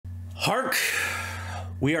HARK,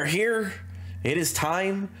 we are here. It is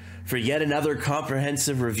time for yet another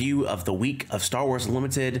comprehensive review of the week of Star Wars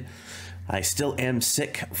Unlimited. I still am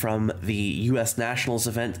sick from the U.S. Nationals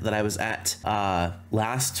event that I was at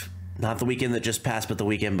not the weekend that just passed, but the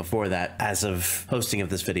weekend before that, as of posting of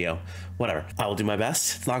this video. Whatever. I will do my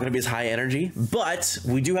best. It's not going to be as high energy, but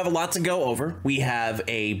we do have a lot to go over. We have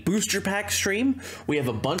a booster pack stream. We have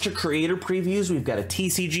a bunch of creator previews. We've got a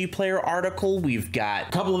TCGPlayer article. We've got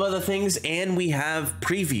a couple of other things, and we have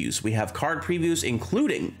previews. We have card previews,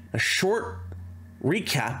 including a short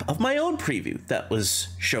recap of my own preview that was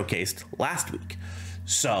showcased last week.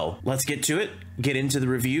 So let's get to it, get into the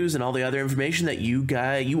reviews and all the other information that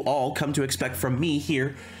you all come to expect from me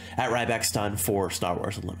here at RybackStun for Star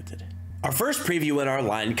Wars Unlimited. Our first preview in our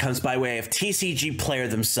line comes by way of TCGPlayer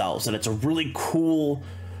themselves, and it's a really cool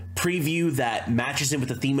preview that matches in with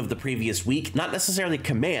the theme of the previous week, not necessarily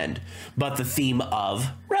Command, but the theme of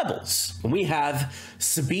Rebels. And we have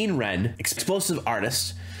Sabine Wren, Explosive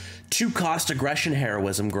Artist, 2 cost aggression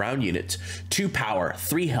heroism ground unit, 2 power,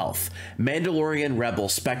 3 health, Mandalorian Rebel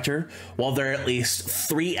Spectre. While there are at least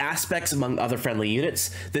 3 aspects among other friendly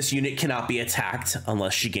units, this unit cannot be attacked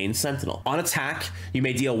unless she gains Sentinel. On attack, you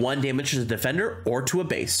may deal 1 damage to the defender or to a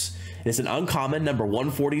base. It is an uncommon, number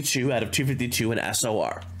 142 out of 252 in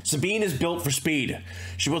SOR. Sabine is built for speed.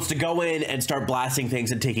 She wants to go in and start blasting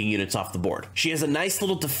things and taking units off the board. She has a nice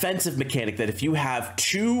little defensive mechanic that if you have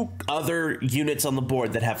 2 other units on the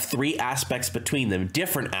board that have 3 aspects between them,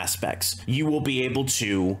 different aspects, you will be able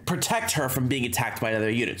to protect her from being attacked by another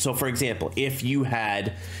unit. So for example, if you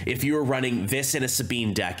were running this in a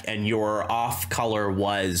Sabine deck and your off color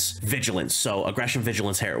was Vigilance, so aggression,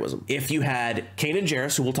 vigilance, heroism. If you had Kanan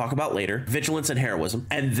Jarrus, who we'll talk about later, vigilance and heroism,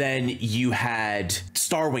 and then you had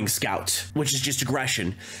Starwing Scout, which is just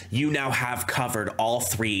aggression, you now have covered all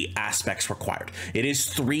 3 aspects required. It is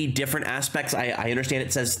 3 different aspects. I understand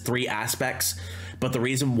it says 3 aspects, but the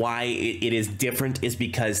reason why it is different is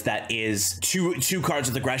because that is two cards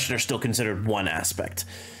with aggression are still considered 1 aspect.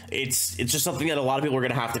 It's just something that a lot of people are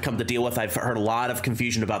going to have to come to deal with. I've heard a lot of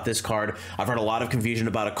confusion about this card. I've heard a lot of confusion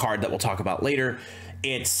about a card that we'll talk about later.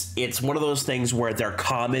 It's one of those things where they're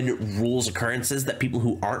common rules occurrences that people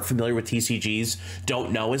who aren't familiar with TCGs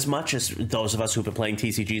don't know as much as those of us who've been playing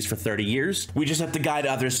TCGs for 30 years. We just have to guide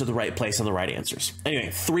others to the right place and the right answers. Anyway,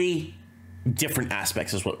 3 different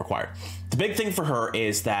aspects is what required. The big thing for her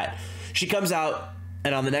is that she comes out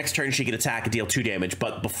and on the next turn she can attack and deal 2 damage,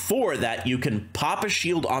 but before that you can pop a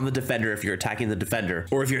shield on the defender if you're attacking the defender,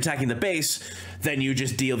 or if you're attacking the base, then you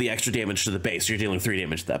just deal the extra damage to the base. You're dealing 3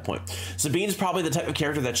 damage at that point. Sabine's probably the type of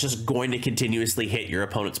character that's just going to continuously hit your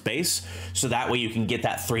opponent's base, so that way you can get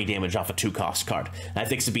that 3 damage off a 2 cost card. And I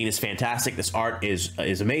think Sabine is fantastic. This art is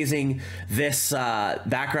amazing. This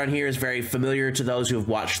background here is very familiar to those who have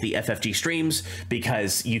watched the FFG streams,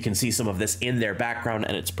 because you can see some of this in their background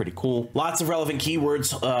and it's pretty cool. Lots of relevant keywords.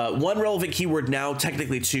 1 relevant keyword now,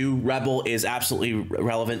 technically 2. Rebel is absolutely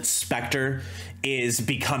relevant. Spectre is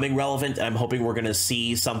becoming relevant. I'm hoping we're going to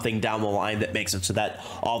see something down the line that makes it so that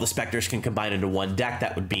all the Spectres can combine into 1 deck.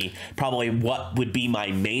 That would be probably what would be my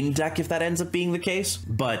main deck if that ends up being the case.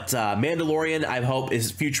 But Mandalorian, I hope,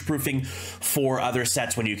 is future-proofing for other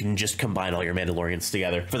sets when you can just combine all your Mandalorians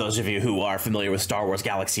together. For those of you who are familiar with Star Wars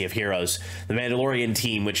Galaxy of Heroes, the Mandalorian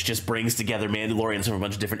team, which just brings together Mandalorians from a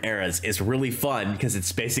bunch of different eras, is really fun because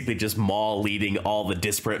it's basically just Maul leading all the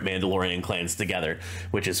disparate Mandalorian clans together,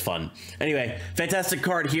 which is fun. Anyway, fantastic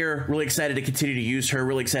card here. Really excited to continue to use her.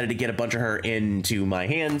 Really excited to get a bunch of her into my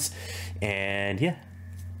hands. And yeah.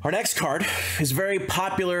 Our next card is a very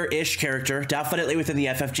popular-ish character, definitely within the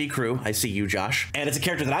FFG crew. I see you, Josh. And it's a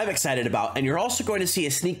character that I'm excited about, and you're also going to see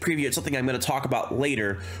a sneak preview of something I'm going to talk about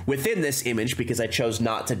later within this image, because I chose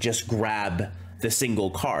not to just grab the single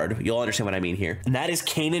card. You'll understand what I mean here. And that is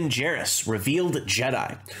Kanan Jarrus, Revealed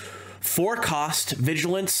Jedi. 4 cost,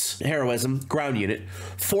 vigilance, heroism, ground unit,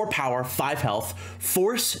 4 power, 5 health,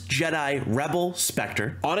 Force Jedi Rebel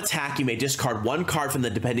Spectre. On attack, you may discard 1 card from the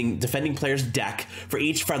defending player's deck for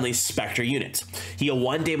each friendly Spectre unit. Heal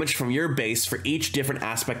 1 damage from your base for each different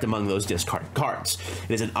aspect among those discarded cards.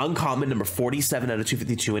 It is an uncommon, number 47 out of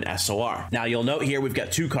 252 in SOR. Now you'll note here we've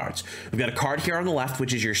got 2 cards. We've got a card here on the left,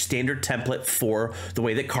 which is your standard template for the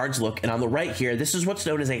way that cards look, and on the right here, this is what's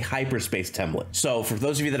known as a hyperspace template. So for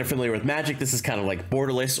those of you that are familiar with Magic, this is kind of like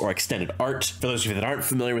borderless or extended art. For those of you that aren't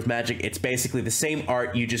familiar with Magic, it's basically the same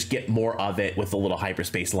art, you just get more of it with the little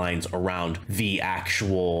hyperspace lines around the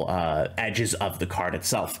actual edges of the card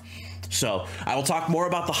itself. So I will talk more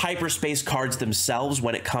about the hyperspace cards themselves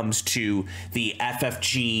when it comes to the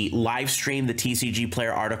FFG live stream, the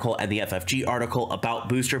TCGPlayer article, and the FFG article about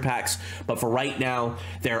booster packs. But for right now,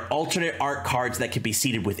 they're alternate art cards that can be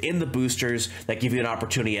seated within the boosters that give you an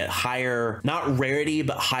opportunity at higher, not rarity,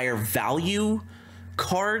 but higher value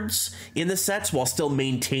cards in the sets while still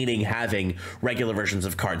maintaining having regular versions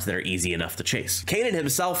of cards that are easy enough to chase. Kanan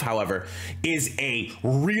himself, however, is a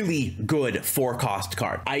really good 4-cost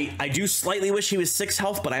card. I do slightly wish he was 6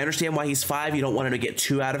 health, but I understand why he's 5. You don't want him to get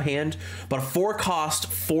too out of hand. But a 4-cost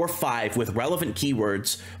 4/5 with relevant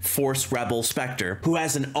keywords, Force, Rebel, Spectre, who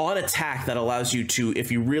has an on attack that allows you to,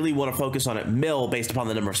 if you really want to focus on it, mill based upon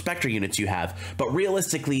the number of Spectre units you have. But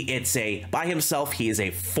realistically, it's a, by himself, he is a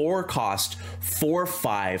 4-cost 4/5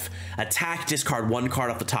 attack, discard 1 card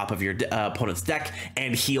off the top of your opponent's deck,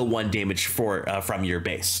 and heal 1 damage from your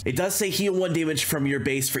base. It does say heal 1 damage from your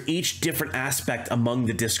base for each different aspect among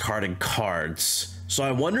the discarded cards. So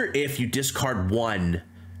I wonder if you discard 1.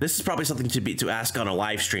 This is probably something to ask on a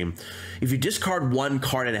live stream. If you discard 1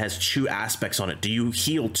 card and it has 2 aspects on it, do you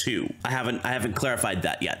heal 2? I haven't clarified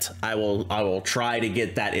that yet. I will try to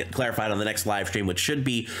get that clarified on the next live stream, which should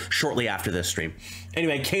be shortly after this stream.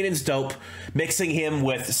 Anyway, Kanan's dope. Mixing him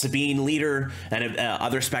with Sabine, Leader, and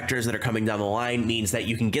other Spectres that are coming down the line means that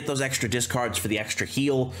you can get those extra discards for the extra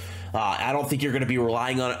heal. I don't think you're going to be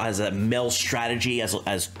relying on it as a mill strategy, as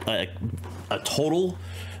a total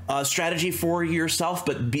strategy for yourself,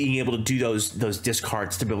 but being able to do those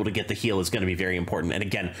discards to be able to get the heal is going to be very important. And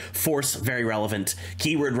again, Force, very relevant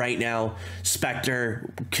keyword right now.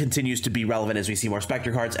 Spectre continues to be relevant as we see more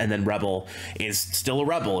Spectre cards, and then Rebel is still a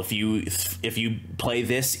Rebel. If you play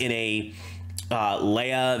this in a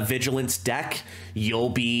Leia Vigilance deck, you'll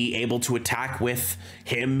be able to attack with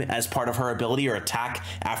him as part of her ability, or attack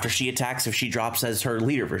after she attacks if she drops as her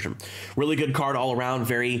leader version. Really good card all around.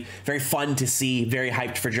 Very, very fun to see. Very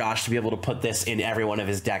hyped for Josh to be able to put this in every one of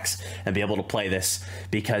his decks and be able to play this,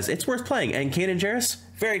 because it's worth playing. And Kanan Jarrus,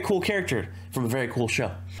 very cool character from a very cool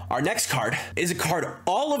show. Our next card is a card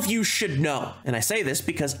all of you should know. And I say this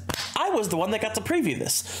because I was the one that got to preview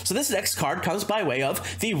this. So this next card comes by way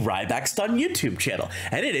of the RybackStun YouTube channel,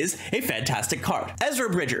 and it is a fantastic card. Ezra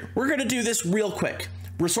Bridger. We're going to do this real quick.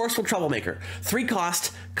 Resourceful Troublemaker.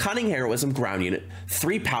 3-cost, Cunning Heroism ground unit,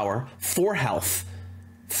 3 power, 4 health,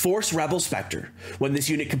 Force Rebel Spectre. When this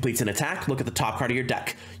unit completes an attack, look at the top card of your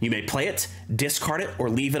deck. You may play it, discard it, or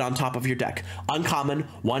leave it on top of your deck. Uncommon,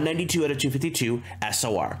 192 out of 252,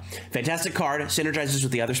 SOR. Fantastic card, synergizes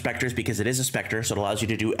with the other Spectres because it is a Spectre, so it allows you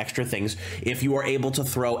to do extra things. If you are able to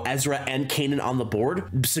throw Ezra and Kanan on the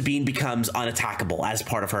board, Sabine becomes unattackable as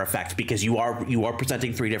part of her effect because you are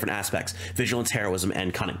presenting 3 different aspects: Vigilance, Heroism,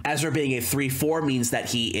 and Cunning. Ezra being a 3/4 means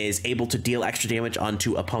that he is able to deal extra damage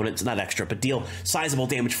onto opponents, not extra, but deal sizable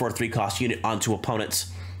damage for a 3-cost unit onto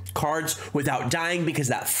opponents' cards without dying, because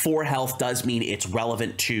that 4 health does mean it's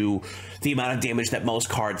relevant to the amount of damage that most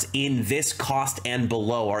cards in this cost and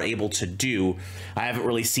below are able to do. I haven't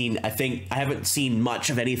really seen, I haven't seen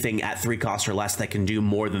much of anything at 3 costs or less that can do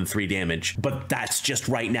more than 3 damage, but that's just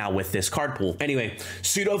right now with this card pool. Anyway,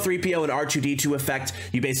 pseudo 3PO and R2D2 effect.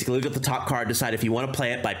 You basically look at the top card, decide if you want to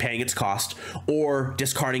play it by paying its cost, or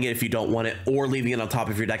discarding it if you don't want it, or leaving it on top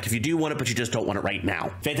of your deck if you do want it but you just don't want it right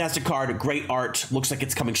now. Fantastic card, great art, looks like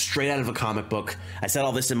it's coming straight out of a comic book. I said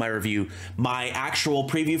all this in my review. My actual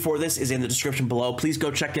preview for this is in the description below. Please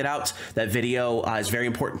go check it out. That video is very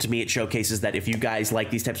important to me. It showcases that if you guys like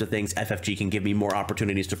these types of things, FFG can give me more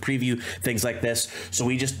opportunities to preview things like this. So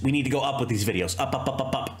we need to go up with these videos. Up, up, up,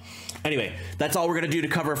 up, up. Anyway, that's all we're going to do to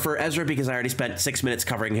cover for Ezra, because I already spent 6 minutes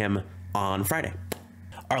covering him on Friday.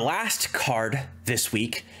 Our last card this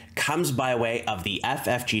week comes by way of the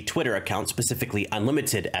FFG Twitter account, specifically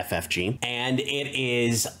Unlimited FFG, and it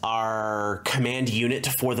is our command unit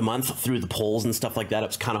for the month through the polls and stuff like that. I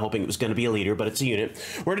was kind of hoping it was going to be a leader, but it's a unit.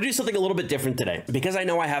 We're going to do something a little bit different today. Because I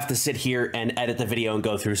know I have to sit here and edit the video and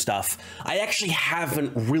go through stuff, I actually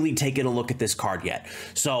haven't really taken a look at this card yet.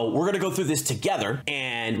 So we're going to go through this together,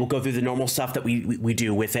 and we'll go through the normal stuff that we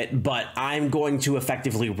do with it, but I'm going to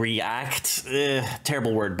effectively react,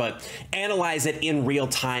 terrible word, but analyze it in real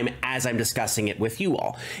time as I'm discussing it with you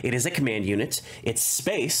all. It is a command unit, it's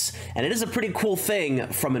space, and it is a pretty cool thing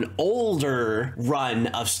from an older run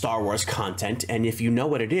of Star Wars content, and if you know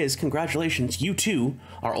what it is, congratulations, you too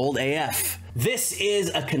are old AF. This is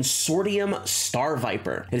a Consortium Star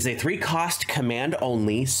Viper. It is a 3-cost command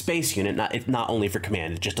only space unit. Not only for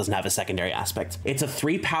command, it just doesn't have a secondary aspect. It's a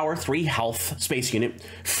 3 power, 3 health space unit,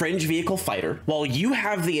 fringe vehicle fighter. While you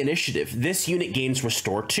have the initiative, this unit gains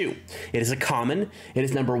Restore 2. It is a common. It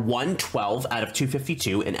is number 112 out of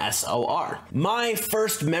 252 in SOR. My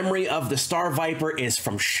first memory of the Star Viper is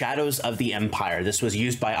from Shadows of the Empire. This was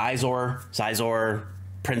used by Sizor,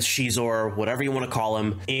 Prince Shizor, whatever you want to call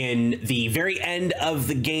him, in the very end of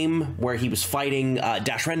the game where he was fighting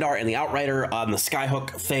Dash Rendar and the Outrider on the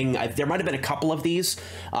Skyhook thing. There might have been a couple of these,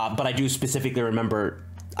 but I do specifically remember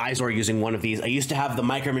Izor using one of these. I used to have the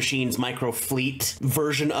Micro Machines Micro Fleet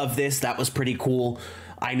version of this. That was pretty cool.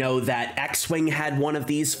 I know that X-Wing had one of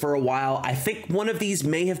these for a while. I think one of these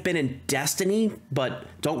may have been in Destiny, but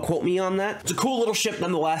don't quote me on that. It's a cool little ship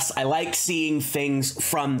nonetheless. I like seeing things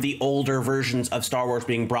from the older versions of Star Wars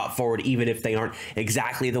being brought forward, even if they aren't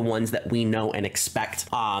exactly the ones that we know and expect.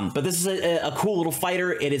 But this is a cool little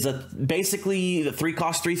fighter. It is basically the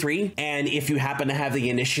 3-cost 3/3, and if you happen to have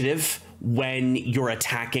the initiative when you're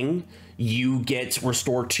attacking, you get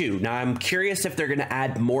Restore 2. Now, I'm curious if they're going to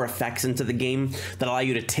add more effects into the game that allow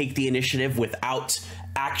you to take the initiative without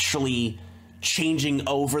actually changing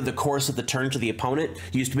over the course of the turn to the opponent.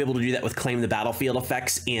 You used to be able to do that with Claim the Battlefield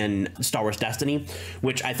effects in Star Wars Destiny,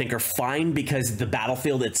 which I think are fine because the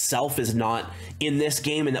battlefield itself is not in this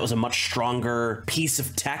game, and that was a much stronger piece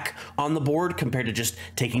of tech on the board compared to just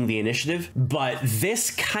taking the initiative. But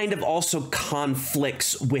this kind of also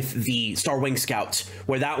conflicts with the Star Wing Scout,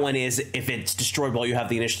 where that one is, if it's destroyed while you have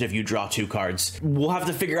the initiative, you draw 2 cards. We'll have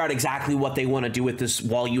to figure out exactly what they want to do with this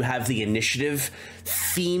while you have the initiative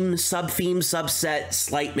theme, sub-theme, subset,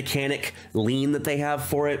 slight mechanic lean that they have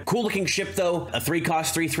for it. Cool looking ship though. A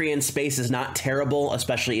 3-cost 3/3 in space is not terrible,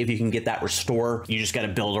 especially if you can get that Restore. You just got to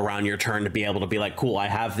build around your turn to be able to be like, cool, I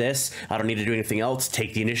have this. I don't need to do anything else.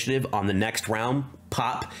 Take the initiative on the next round.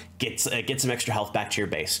 Pop, get some extra health back to your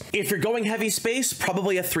base. If you're going heavy space,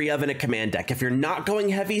 probably a 3 of in a command deck. If you're not going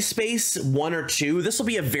heavy space, 1 or 2, this will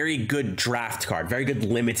be a very good draft card, very good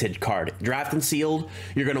limited card. Draft and sealed,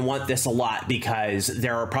 you're going to want this a lot because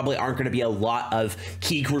there probably aren't going to be a lot of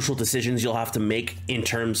key crucial decisions you'll have to make in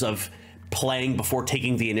terms of playing before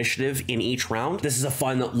taking the initiative in each round. This is a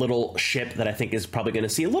fun little ship that I think is probably going to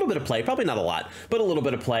see a little bit of play, probably not a lot, but a little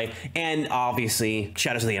bit of play, and obviously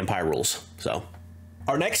Shadows of the Empire rules. So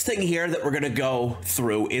our next thing here that we're going to go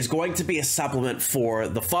through is going to be a supplement for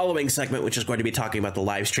the following segment, which is going to be talking about the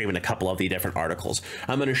live stream and a couple of the different articles.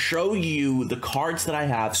 I'm going to show you the cards that I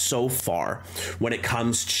have so far when it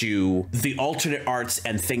comes to the alternate arts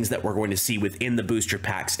and things that we're going to see within the booster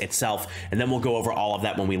packs itself, and then we'll go over all of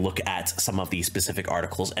that when we look at some of the specific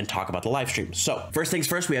articles and talk about the live stream. So first things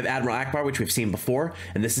first, we have Admiral Akbar, which we've seen before,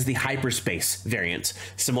 and this is the hyperspace variant.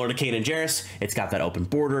 Similar to Kanan Jarrus, it's got that open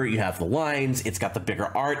border, you have the lines, it's got the bigger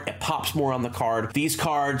art, it pops more on the card. These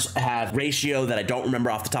cards have ratio that I don't remember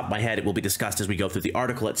off the top of my head. It will be discussed as we go through the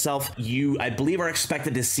article itself. You, I believe, are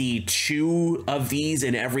expected to see 2 of these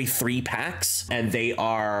in every 3 packs, and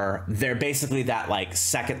they're basically that like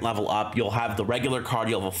second level up. You'll have the regular card,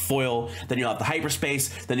 you'll have a foil, then you'll have the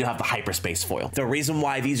hyperspace, then you'll have the hyperspace foil. The reason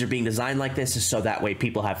why these are being designed like this is so that way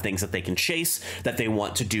people have things that they can chase, that they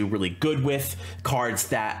want to do really good with, cards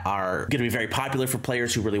that are going to be very popular for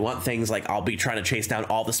players who really want things like, I'll be trying to chase down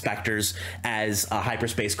all the Spectres as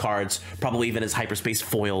hyperspace cards, probably even as hyperspace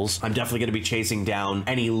foils. I'm definitely going to be chasing down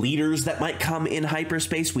any leaders that might come in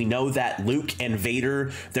hyperspace. We know that Luke and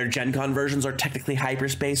Vader, their Gen Con versions are technically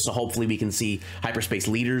hyperspace, so hopefully we can see hyperspace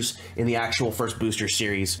leaders in the actual first booster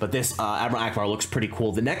series. But this Admiral Akbar looks pretty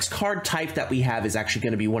cool. The next card type that we have is actually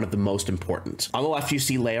going to be one of the most important. On the left, you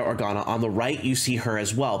see Leia Organa. On the right, you see her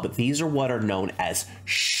as well, but these are what are known as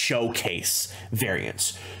showcase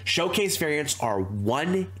variants. Showcase variants are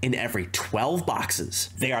 1 in every 12 boxes.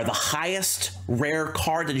 They are the highest rare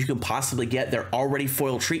card that you can possibly get. They're already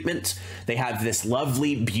foil treatment. They have this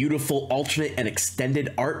lovely, beautiful alternate and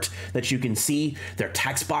extended art that you can see. Their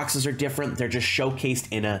text boxes are different. They're just showcased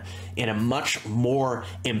in a much more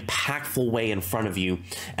impactful way in front of you.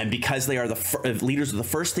 And because they are the leaders, are the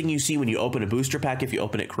first thing you see when you open a booster pack, if you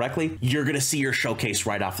open it correctly, you're going to see your showcase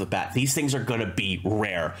right off the bat. These things are going to be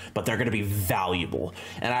rare, but they're going to be valuable.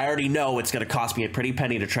 And I already know it's going to cost me a pretty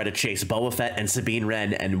penny to try to chase Boba Fett and Sabine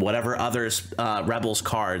Wren and whatever others Rebels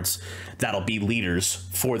cards that'll be leaders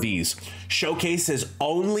for these. Showcase is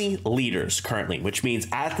only leaders currently, which means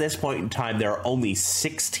at this point in time, there are only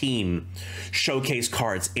 16 Showcase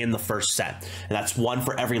cards in the first set. And that's one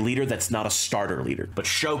for every leader that's not a starter leader. But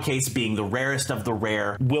Showcase, being the rarest of the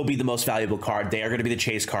rare, will be the most valuable card. They are going to be the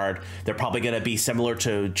chase card. They're probably going to be similar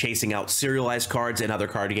to chasing out serialized cards in other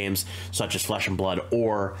card games, such as Flesh and Blood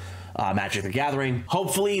or Magic the Gathering.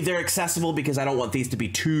 Hopefully they're accessible, because I don't want these to be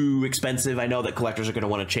too expensive. I know that collectors are going to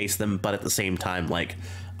want to chase them, but at the same time, like,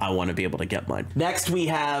 I want to be able to get mine. Next, we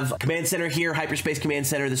have Command Center here, Hyperspace Command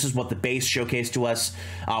Center. This is what the base showcased to us.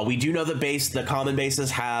 We do know the common bases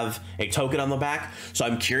have a token on the back, so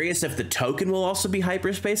I'm curious if the token will also be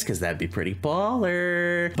Hyperspace, because that'd be pretty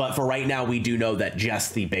baller. But for right now, we do know that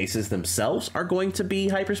just the bases themselves are going to be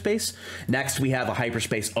Hyperspace. Next, we have a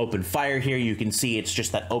Hyperspace Open Fire here. You can see it's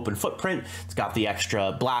just that open footprint. It's got the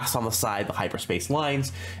extra blast on the side, the Hyperspace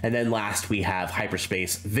lines. And then last, we have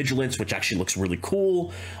Hyperspace Vigilance, which actually looks really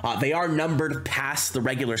cool. They are numbered past the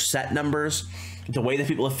regular set numbers. The way that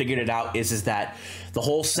people have figured it out is that the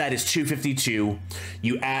whole set is 252.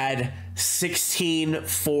 You add 16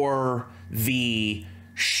 for the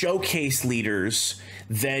Showcase leaders,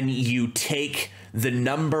 then you take the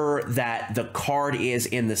number that the card is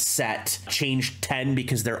in the set, change 10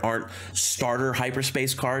 because there aren't starter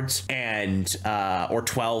Hyperspace cards, and or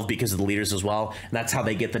 12 because of the leaders as well. And that's how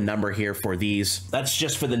they get the number here for these. That's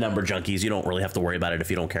just for the number junkies. You don't really have to worry about it if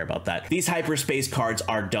you don't care about that. These Hyperspace cards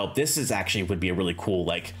are dope. This is actually would be a really cool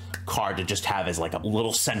like card to just have as like a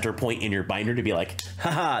little center point in your binder to be like,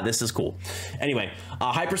 haha, this is cool. Anyway,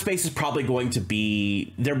 Hyperspace is probably going to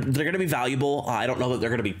be, they're going to be valuable. I don't know that they're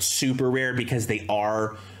going to be super rare, because they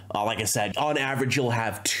are, like I said, on average, you'll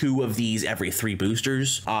have 2 of these every 3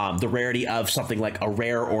 boosters. The rarity of something like a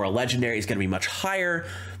rare or a legendary is going to be much higher,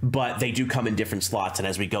 but they do come in different slots. And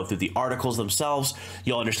as we go through the articles themselves,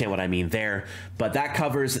 you'll understand what I mean there. But that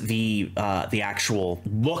covers the actual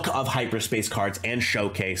look of Hyperspace cards and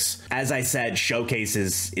Showcase. As I said, Showcase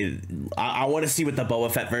is I want to see what the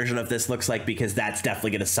Boba Fett version of this looks like, because that's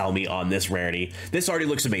definitely going to sell me on this rarity. This already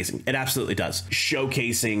looks amazing. It absolutely does.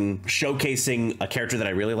 Showcasing a character that I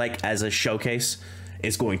really like as a Showcase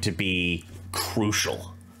is going to be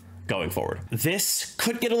crucial going forward. This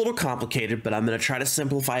could get a little complicated, but I'm going to try to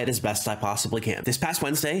simplify it as best I possibly can. This past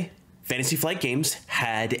Wednesday, Fantasy Flight Games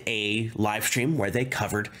had a live stream where they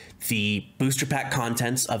covered the booster pack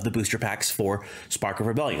contents of the booster packs for Spark of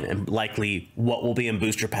Rebellion, and likely what will be in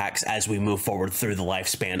booster packs as we move forward through the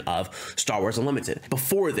lifespan of Star Wars Unlimited.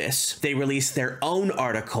 Before this, they released their own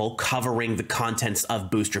article covering the contents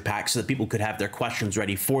of booster packs so that people could have their questions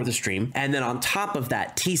ready for the stream. And then on top of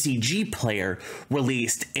that, TCGPlayer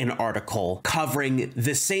released an article covering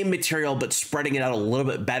the same material but spreading it out a little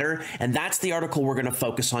bit better, and that's the article we're going to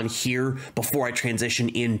focus on here before I transition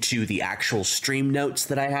into the actual stream notes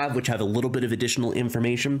that I have, which have a little bit of additional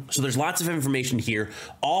information. So there's lots of information here.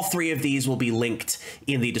 All 3 of these will be linked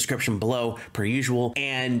in the description below per usual.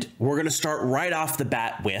 And we're going to start right off the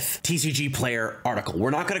bat with TCGPlayer article. We're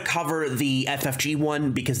not going to cover the FFG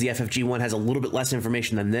one, because the FFG one has a little bit less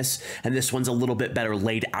information than this, and this one's a little bit better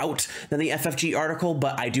laid out than the FFG article,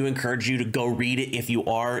 but I do encourage you to go read it if you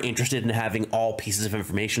are interested in having all pieces of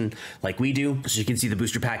information like we do. So you can see the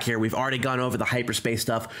booster pack here. We've already gone over the Hyperspace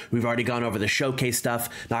stuff. We've already gone over the Showcase stuff.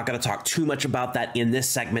 Not going to talk too much about that in this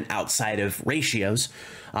segment outside of ratios.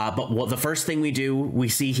 But what the first thing we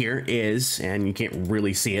see here is, and you can't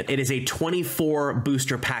really see it, it is a 24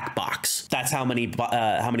 booster pack box. That's how many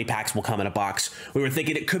packs will come in a box. We were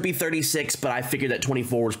thinking it could be 36, but I figured that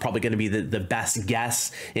 24 was probably going to be the best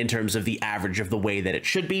guess in terms of the average of the way that it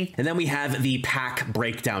should be. And then we have the pack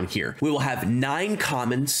breakdown here. We will have 9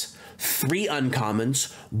 commons, 3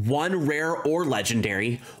 uncommons, 1 rare or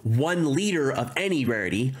legendary, 1 leader of any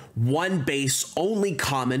rarity, 1 base only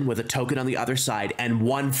common with a token on the other side, and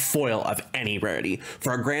 1 foil of any rarity,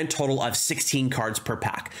 for a grand total of 16 cards per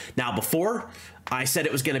pack. Now, before I said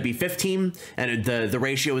it was going to be 15, and the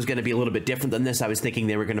ratio was going to be a little bit different than this. I was thinking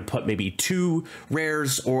they were going to put maybe 2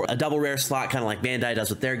 rares or a double rare slot, kind of like Bandai does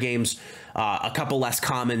with their games, a couple less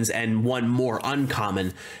commons and 1 more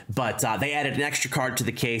uncommon, but they added an extra card to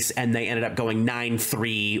the case, and they ended up going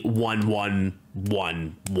 9-3-1-1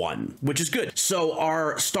 1-1, which is good. So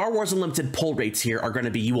our Star Wars Unlimited pull rates here are going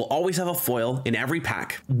to be, you will always have a foil in every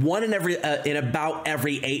pack. One in every in about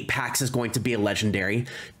every 8 packs is going to be a legendary.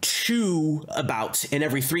 2 about in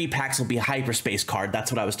every 3 packs will be a hyperspace card.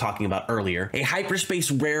 That's what I was talking about earlier. A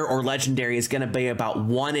hyperspace rare or legendary is going to be about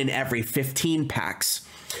 1 in every 15 packs.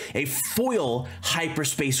 A foil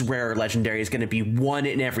hyperspace rare legendary is going to be 1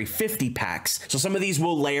 in every 50 packs. So some of these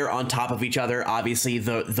will layer on top of each other. Obviously,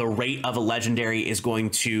 the rate of a legendary is going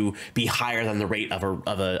to be higher than the rate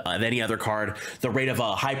of any other card. The rate of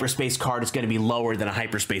a hyperspace card is going to be lower than a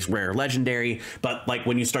hyperspace rare legendary. But like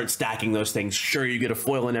when you start stacking those things, sure, you get a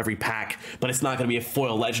foil in every pack, but it's not going to be a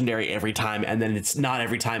foil legendary every time. And then it's not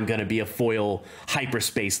every time going to be a foil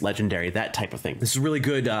hyperspace legendary, that type of thing. This is a really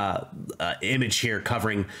good image here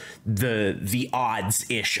covering the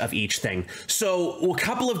odds-ish of each thing. So a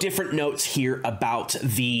couple of different notes here about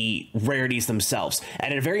the rarities themselves,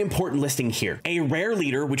 and a very important listing here. A rare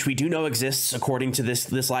leader, which we do know exists according to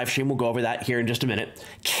this live stream, we'll go over that here in just a minute,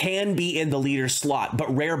 can be in the leader slot,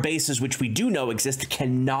 but rare bases, which we do know exist,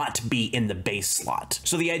 cannot be in the base slot.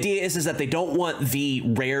 So the idea is that they don't want the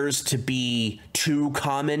rares to be too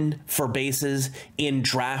common for bases in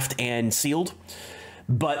draft and sealed,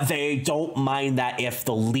 but they don't mind that if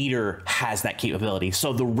the leader has that capability.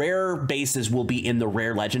 So the rare bases will be in the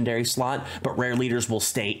rare legendary slot, but rare leaders will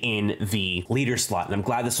stay in the leader slot. And I'm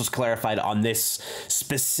glad this was clarified on this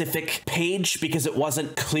specific page because it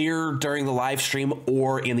wasn't clear during the live stream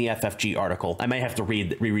or in the FFG article. I might have to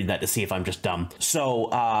reread that to see if I'm just dumb. So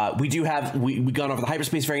we've gone over the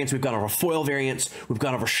hyperspace variants, we've gone over foil variants, we've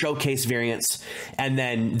gone over showcase variants, and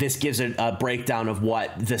then this gives a breakdown of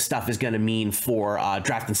what this stuff is going to mean for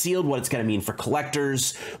draft and sealed, what it's going to mean for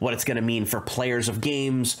collectors, what it's going to mean for players of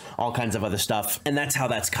games, all kinds of other stuff. And that's how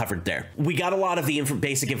that's covered there. We got a lot of the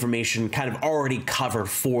basic information kind of already covered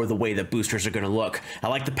for the way that boosters are going to look. I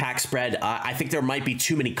like the pack spread. I think there might be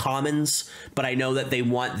too many commons, but I know that they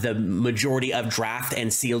want the majority of draft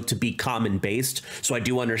and sealed to be common based. So I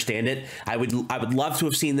do understand it. I would love to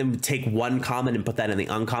have seen them take 1 common and put that in the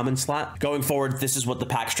uncommon slot. Going forward, this is what the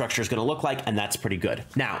pack structure is going to look like, and that's pretty good.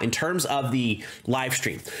 Now, in terms of the live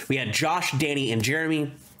stream, we had Josh, Danny, and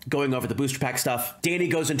Jeremy going over the booster pack stuff. Danny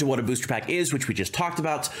goes into what a booster pack is, which we just talked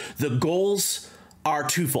about. The goals are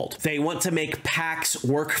twofold. They want to make packs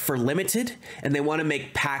work for limited, and they want to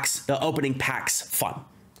make packs, opening packs, fun.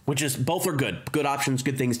 Which is, both are good options,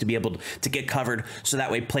 good things to be able to get covered, so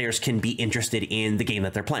that way players can be interested in the game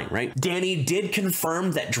that they're playing, right? Danny did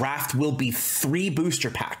confirm that draft will be 3 booster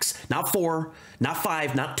packs, not 4, not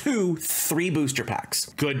 5, not 2, 3 booster packs.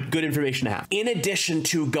 Good information to have. In addition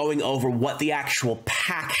to going over what the actual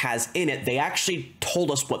pack has in it, they actually told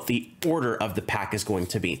us what the order of the pack is going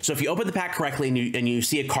to be. So if you open the pack correctly and you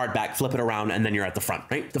see a card back, flip it around, and then you're at the front,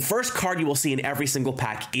 right? The first card you will see in every single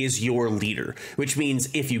pack is your leader, which means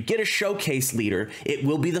if you get a showcase leader, it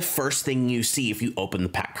will be the first thing you see if you open the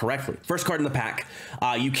pack correctly. First card in the pack,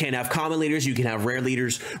 you can have common leaders, you can have rare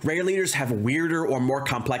leaders. Rare leaders have weirder or more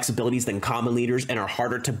complex abilities than common leaders and are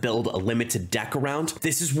harder to build a limited deck around.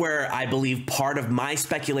 This is where I believe part of my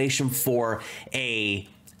speculation for a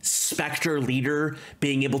Spectre leader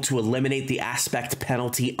being able to eliminate the aspect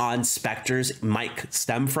penalty on Spectres might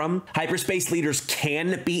stem from. Hyperspace leaders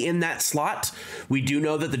can be in that slot. We do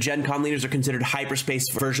know that the Gen Con leaders are considered hyperspace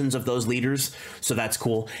versions of those leaders, so that's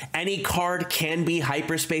cool. Any card can be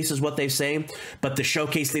hyperspace is what they say, but the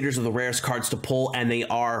showcase leaders are the rarest cards to pull, and they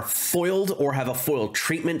are foiled or have a foil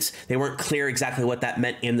treatment. They weren't clear exactly what that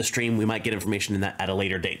meant in the stream. We might get information in that at a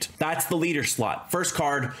later date. That's the leader slot. First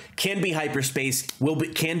card can be hyperspace,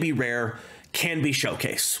 can be rare, can be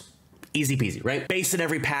showcase. Easy peasy, right? Base in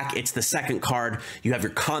every pack, it's the second card. You have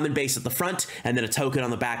your common base at the front and then a token on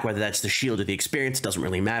the back, whether that's the shield or the experience, doesn't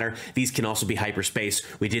really matter. These can also be hyperspace.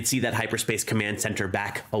 We did see that hyperspace command center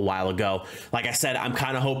back a while ago. Like I said, I'm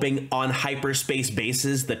kind of hoping on hyperspace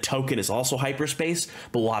bases, the token is also hyperspace,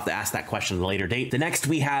 but we'll have to ask that question at a later date. The next,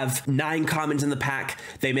 we have 9 commons in the pack.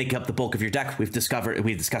 They make up the bulk of your deck. We've discussed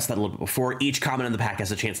that a little bit before. Each common in the pack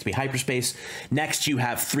has a chance to be hyperspace. Next, you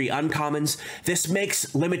have 3 uncommons. This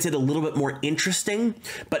makes limited a little bit more interesting,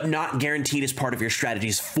 but not guaranteed as part of your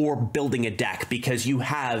strategies for building a deck, because you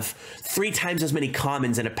have 3 times as many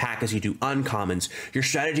commons in a pack as you do uncommons. Your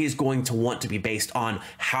strategy is going to want to be based on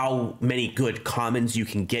how many good commons you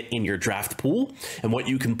can get in your draft pool and what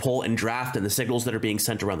you can pull and draft and the signals that are being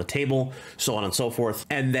sent around the table, so on and so forth.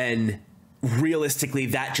 And then realistically,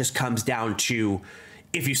 that just comes down to,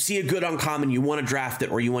 if you see a good uncommon, you want to draft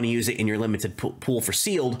it or you want to use it in your limited pool for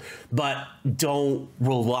sealed, but don't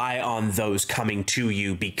rely on those coming to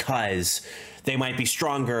you, because they might be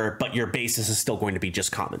stronger, but your basis is still going to be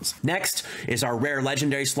just commons. Next is our rare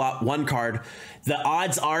legendary slot, 1 card. The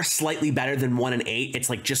odds are slightly better than 1 in 8. It's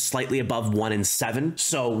like just slightly above 1 in 7.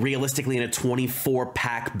 So realistically, in a 24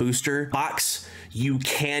 pack booster box, you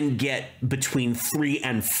can get between 3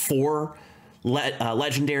 and 4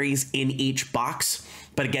 legendaries in each box.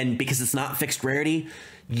 But again, because it's not fixed rarity,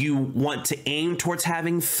 you want to aim towards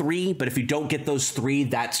having 3, but if you don't get those 3,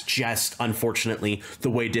 that's just unfortunately the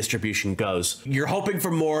way distribution goes. You're hoping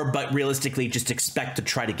for more, but realistically just expect to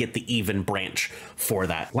try to get the even branch for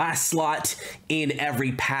that. Last slot in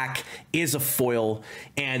every pack is a foil,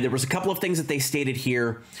 and there was a couple of things that they stated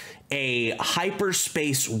here. A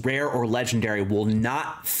hyperspace rare or legendary will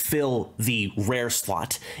not fill the rare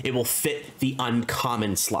slot. It will fit the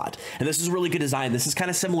uncommon slot. And this is a really good design. This is kind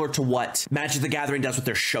of similar to what Magic the Gathering does with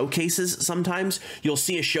their showcases sometimes. You'll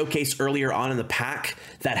see a showcase earlier on in the pack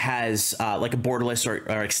that has like a borderless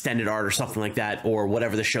or extended art or something like that, or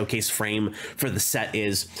whatever the showcase frame for the set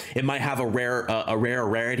is. It might have a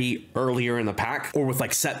rarity earlier in the pack, or with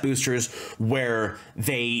like set boosters where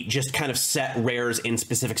they just kind of set rares in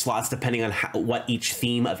specific slots depending on what each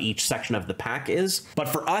theme of each section of the pack is. But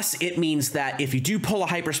for us, it means that if you do pull a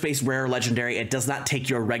hyperspace rare or legendary, it does not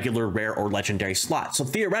take your regular rare or legendary slot. So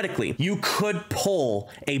theoretically, you could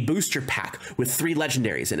pull a booster pack with 3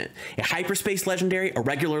 legendaries in it: a hyperspace legendary, a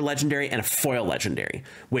regular legendary, and a foil legendary,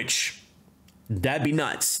 which that'd be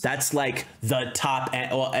nuts. That's like the top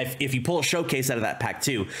end. Well, if you pull a showcase out of that pack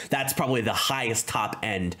too, that's probably the highest top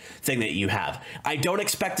end thing that you have. I don't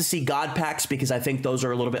expect to see God packs because I think those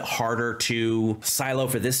are a little bit harder to silo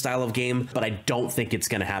for this style of game, but I don't think it's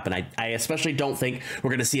going to happen. I especially don't think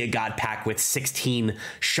we're going to see a God pack with 16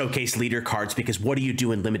 showcase leader cards, because what do you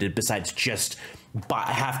do in limited besides just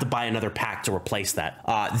have to buy another pack to replace that?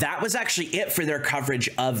 That was actually it for their coverage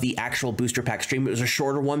of the actual booster pack stream. It was a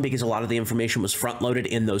shorter one because a lot of the information was front loaded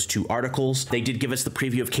in those 2 articles. They did give us the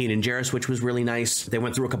preview of Kane and Jarrus, which was really nice. They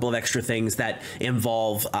went through a couple of extra things that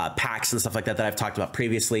involve packs and stuff like that that I've talked about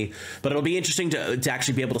previously, but it'll be interesting to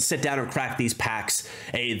actually be able to sit down and crack these packs.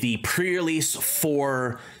 The pre-release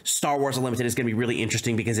for Star Wars Unlimited is going to be really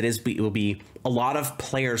interesting because it will be a lot of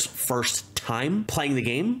players' first time playing the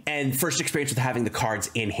game and first experience with having the cards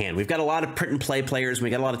in hand. We've got a lot of print and play players, we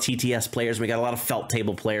got a lot of TTS players, we got a lot of felt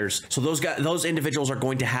table players. So those individuals are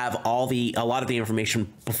going to have a lot of the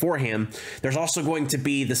information beforehand. There's also going to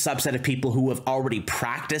be the subset of people who have already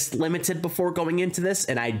practiced limited before going into this,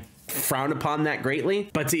 and I frown upon that greatly,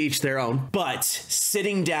 but to each their own. But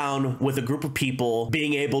sitting down with a group of people,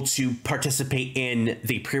 being able to participate in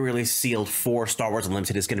the pre-release sealed for Star Wars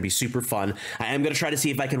Unlimited is going to be super fun. I am going to try to see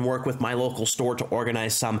if I can work with my local store to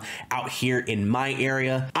organize some out here in my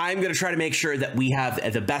area. I'm going to try to make sure that we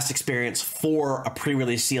have the best experience for a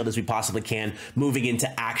pre-release sealed as we possibly can, moving into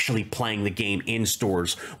actually playing the game in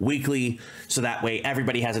stores weekly, so that way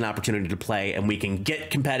everybody has an opportunity to play and we can get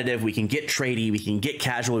competitive, we can get tradey, we can get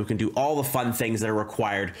casual, we can do all the fun things that are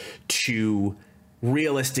required to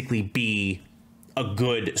realistically be a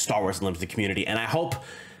good Star Wars Unlimited community. And I hope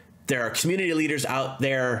there are community leaders out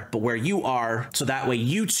there, but where you are, so that way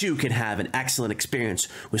you too can have an excellent experience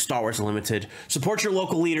with Star Wars Unlimited. Support your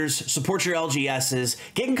local leaders, support your LGSs,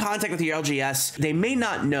 get in contact with your LGS. They may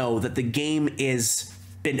not know that the game has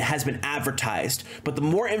been advertised, but the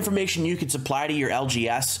more information you can supply to your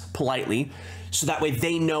LGS politely, so that way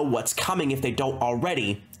they know what's coming if they don't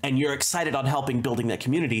already, and you're excited on helping building that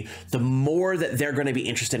community, the more that they're going to be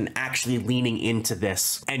interested in actually leaning into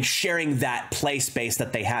this and sharing that play space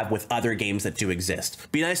that they have with other games that do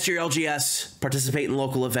exist. Be nice to your LGS, participate in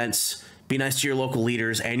local events, be nice to your local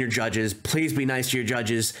leaders and your judges. Please be nice to your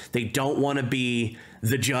judges. They don't want to be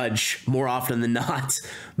the judge more often than not,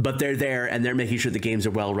 but they're there and they're making sure the games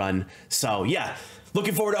are well run. So yeah,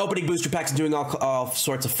 looking forward to opening booster packs and doing all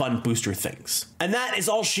sorts of fun booster things. And that is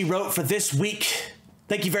all she wrote for this week.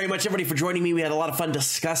 Thank you very much, everybody, for joining me. We had a lot of fun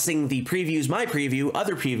discussing the previews, my preview,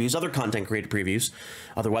 other content creator previews,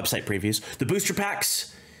 other website previews, the booster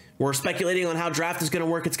packs. We're speculating on how draft is going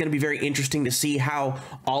to work. It's going to be very interesting to see how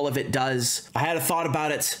all of it does. I had a thought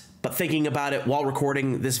about it, but thinking about it while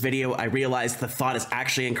recording this video, I realized the thought is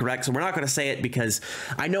actually incorrect. So we're not going to say it because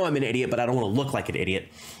I know I'm an idiot, but I don't want to look like an idiot,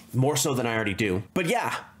 more so than I already do. But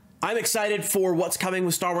yeah, I'm excited for what's coming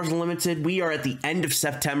with Star Wars Unlimited. We are at the end of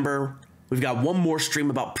September. We've got one more stream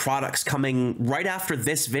about products coming right after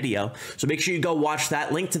this video, so make sure you go watch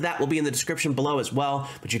that. Link to that will be in the description below as well,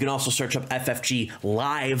 but you can also search up FFG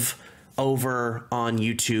Live over on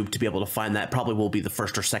YouTube to be able to find that. Probably will be the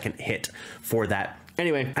first or second hit for that.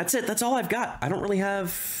 Anyway, that's it. That's all I've got. I don't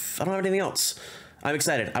have anything else. I'm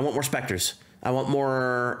excited. I want more Spectres. I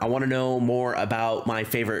want to know more about my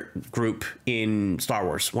favorite group in Star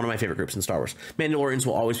Wars. One of my favorite groups in Star Wars. Mandalorians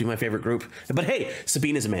will always be my favorite group. But hey,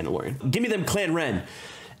 Sabina's a Mandalorian. Give me them Clan Ren.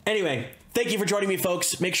 Anyway, thank you for joining me,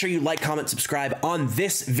 folks. Make sure you like, comment, subscribe on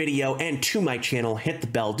this video and to my channel. Hit the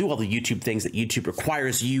bell. Do all the YouTube things that YouTube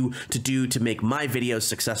requires you to do to make my videos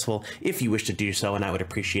successful if you wish to do so, and I would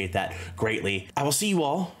appreciate that greatly. I will see you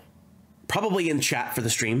all probably in chat for the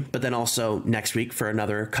stream, but then also next week for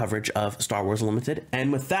another coverage of Star Wars Unlimited.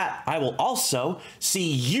 And with that, I will also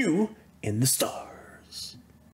see you in the stars.